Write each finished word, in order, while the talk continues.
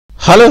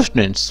Hello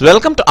students,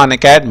 welcome to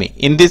Unacademy.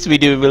 In this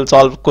video we will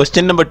solve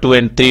question number 2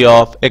 and 3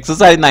 of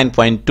exercise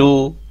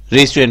 9.2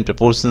 ratio and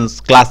proportions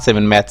class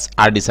 7 maths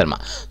RD Sharma.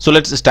 So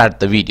let's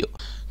start the video.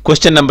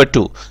 Question number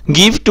 2.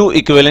 Give two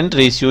equivalent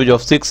ratios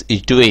of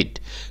 6:8.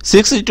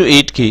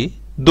 6:8 की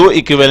दो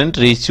equivalent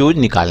ratios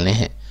निकालने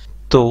हैं.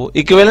 तो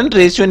equivalent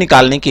ratio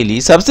निकालने के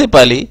लिए सबसे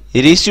पहले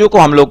रेशियो को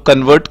हम लोग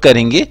कन्वर्ट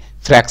करेंगे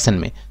फ्रैक्शन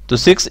में. तो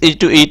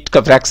 6:8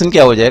 का फ्रैक्शन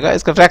क्या हो जाएगा?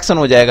 इसका फ्रैक्शन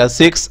हो जाएगा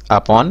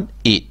 6/8.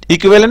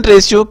 इक्विवेलेंट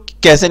रेशियो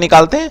कैसे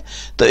निकालते हैं?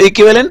 तो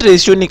इक्विवेलेंट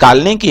रेशियो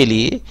निकालने के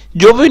लिए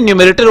जो भी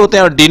न्यूमरेटर होते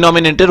हैं और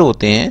डिनोमिनेटर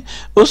होते हैं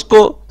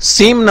उसको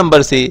सेम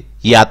नंबर से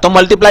या तो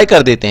मल्टीप्लाई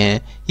कर देते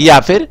हैं या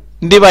फिर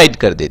डिवाइड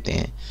कर देते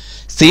हैं.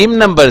 सेम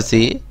नंबर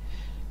से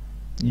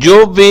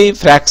जो भी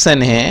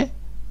फ्रैक्शन है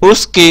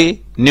उसके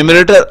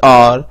न्यूमरेटर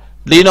और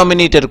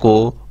डिनोमिनेटर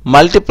को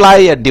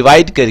मल्टीप्लाई या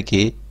डिवाइड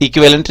करके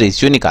इक्विवेलेंट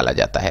रेशियो निकाला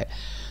जाता है.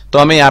 तो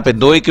हमें यहां पे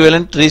दो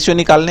इक्विवेलेंट रेशियो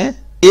निकालने हैं.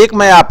 एक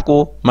मैं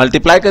आपको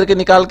मल्टीप्लाई करके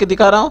निकाल के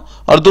दिखा रहा हूं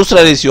और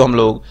दूसरा रेशियो हम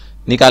लोग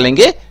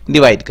निकालेंगे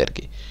डिवाइड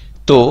करके.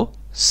 तो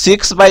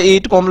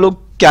 6/8 को हम लोग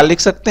क्या लिख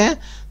सकते हैं?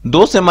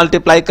 2 से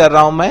मल्टीप्लाई कर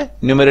रहा हूं मैं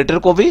न्यूमरेटर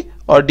को भी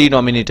और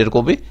डिनोमिनेटर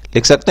को भी.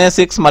 लिख सकते हैं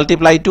 6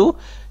 × 2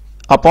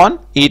 अपॉन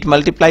 8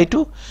 ×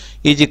 2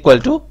 इज इक्वल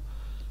टू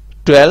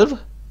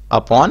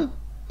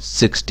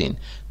 12/16.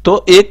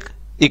 तो एक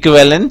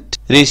इक्विवेलेंट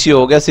रेशियो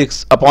हो गया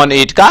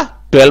 6/8 का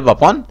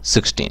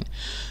 12/16.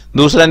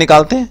 दूसरा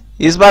निकालते हैं.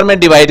 इस बार मैं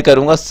डिवाइड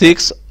करूंगा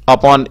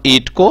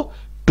 6/8 को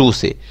 2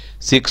 से.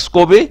 6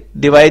 को भी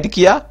डिवाइड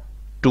किया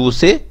 2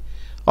 से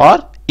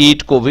और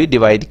 8 को भी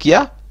डिवाइड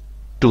किया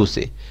 2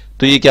 से.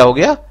 तो ये क्या हो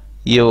गया?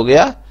 ये हो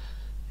गया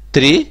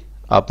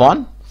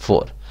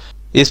 3/4.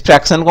 इस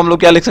फ्रैक्शन को हम लोग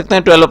क्या लिख सकते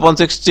हैं?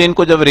 12/16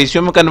 को जब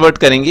रेशियो में कन्वर्ट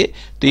करेंगे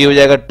तो ये हो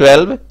जाएगा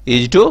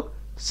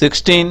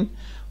 12:16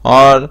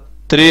 और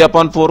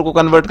 3/4 को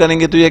कन्वर्ट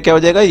करेंगे तो ये क्या हो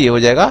जाएगा? ये हो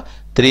जाएगा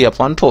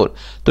 3/4.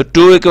 तो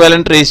टू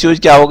इक्विवेलेंट रेशियोज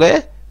क्या हो गए?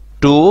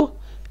 To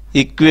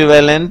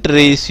equivalent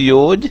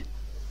ratios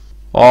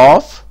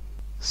of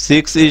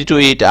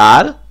 6:8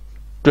 are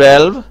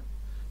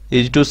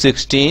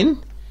 12:16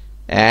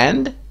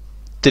 and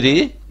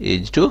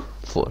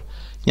 3:4.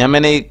 यहां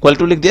मैंने इक्वल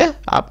टू लिख दिया,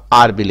 आप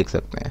आर भी लिख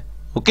सकते हैं.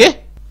 Okay.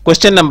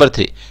 Question number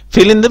 3.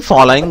 Fill in the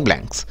following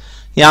blanks.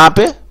 यहां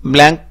पे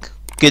ब्लैंक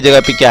की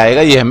जगह पे क्या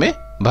आएगा ये हमें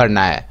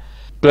भरना है.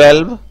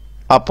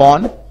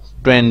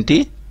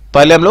 12/20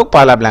 पहले हम लोग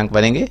पहला ब्लैंक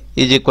भरेंगे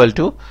is equal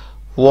to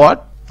what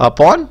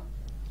upon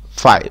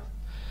 5.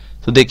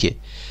 तो देखिए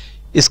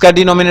इसका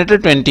डिनोमिनेटर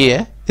 20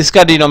 है,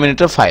 इसका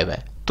डिनोमिनेटर 5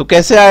 है. तो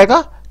कैसे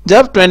आएगा?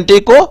 जब 20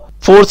 को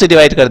 4 से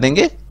डिवाइड कर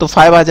देंगे तो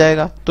 5 आ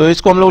जाएगा. तो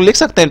इसको हम लोग लिख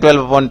सकते हैं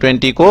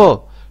 12/20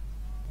 को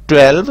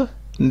 12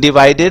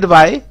 divided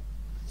by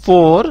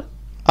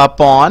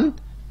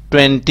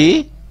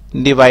 4/20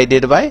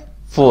 divided by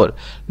 4.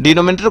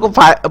 Denominator को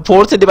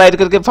 4 से डिवाइड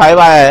करके 5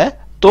 आया है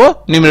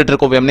तो न्यूमरेटर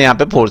को भी हमने यहां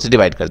पे 4 से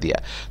डिवाइड कर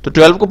दिया. तो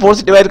 12 को 4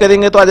 से डिवाइड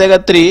करेंगे तो आ जाएगा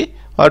 3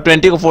 और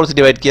 20 को 4 से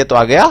डिवाइड किया तो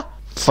आ गया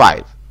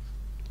 5.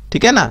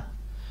 ठीक है ना?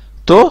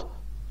 तो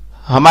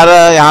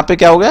हमारा यहां पे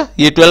क्या हो गया?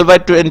 ये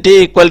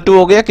 12/20 इक्वल टू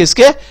हो गया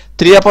किसके?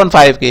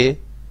 3/5 के.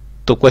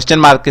 तो क्वेश्चन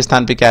मार्क के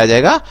स्थान पे क्या आ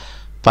जाएगा?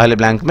 पहले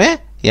ब्लैंक में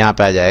यहां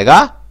पे आ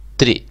जाएगा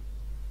 3.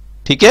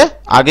 ठीक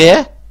है. आगे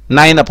है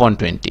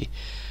 9/20.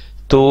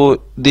 तो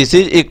this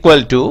is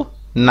equal to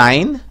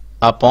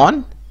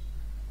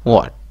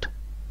 9/what.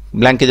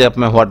 Blank की जगह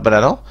मैं व्हाट बना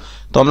रहा हूं.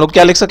 तो हम लोग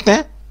क्या लिख सकते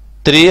हैं?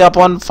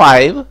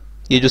 3/5.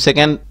 ये जो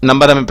सेकेंड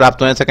नंबर हमें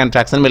प्राप्त हुए हैं, सेकेंड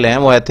फ्रैक्शन मिले हैं,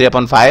 वो है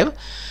 3/5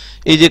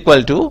 इज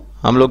इक्वल टू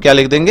हम लोग क्या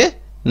लिख देंगे?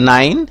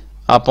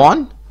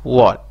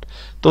 9/what.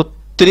 तो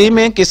 3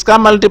 में किसका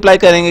मल्टीप्लाई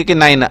करेंगे कि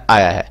 9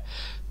 आया है?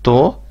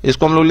 तो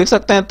इसको हम लोग लिख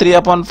सकते हैं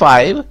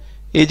 3/5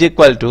 इज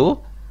इक्वल टू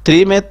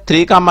 3 में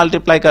 3 का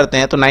मल्टीप्लाई करते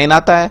हैं तो 9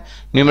 आता है.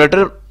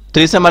 न्यूमरेटर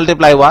 3 से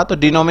मल्टीप्लाई हुआ तो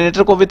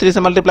डिनोमिनेटर को भी 3 से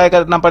मल्टीप्लाई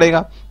करना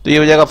पड़ेगा. तो ये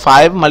हो जाएगा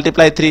 5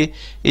 × 3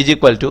 इज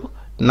इक्वल टू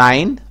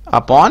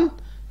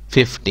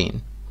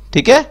 9/15.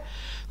 ठीक है.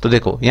 तो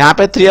देखो यहां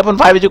पे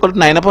 3/5 is equal to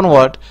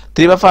 9/what,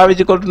 3/5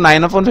 is equal to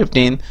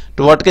 9/15.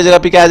 तो व्हाट के जगह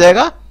पे क्या आ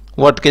जाएगा?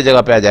 व्हाट के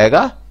जगह पे आ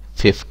जाएगा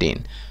 15.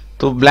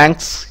 तो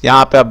ब्लैंक्स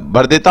यहां पे अब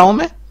भर देता हूं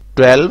मैं.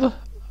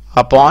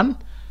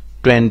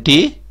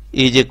 12/20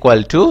 is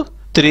equal to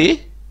 3,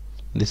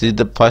 this is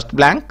the first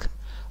blank,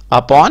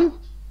 upon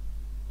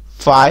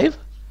 5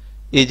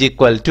 is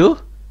equal to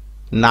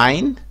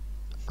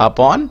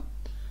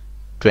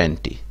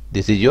 9/20.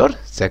 This is your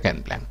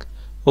second blank.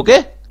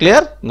 Okay,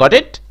 clear? Got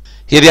it?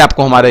 यदि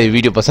आपको हमारा ये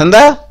वीडियो पसंद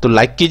आया तो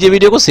लाइक कीजिए,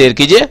 वीडियो को शेयर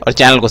कीजिए और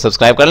चैनल को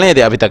सब्सक्राइब कर लें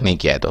यदि अभी तक नहीं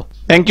किया है तो.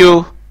 Thank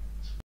you.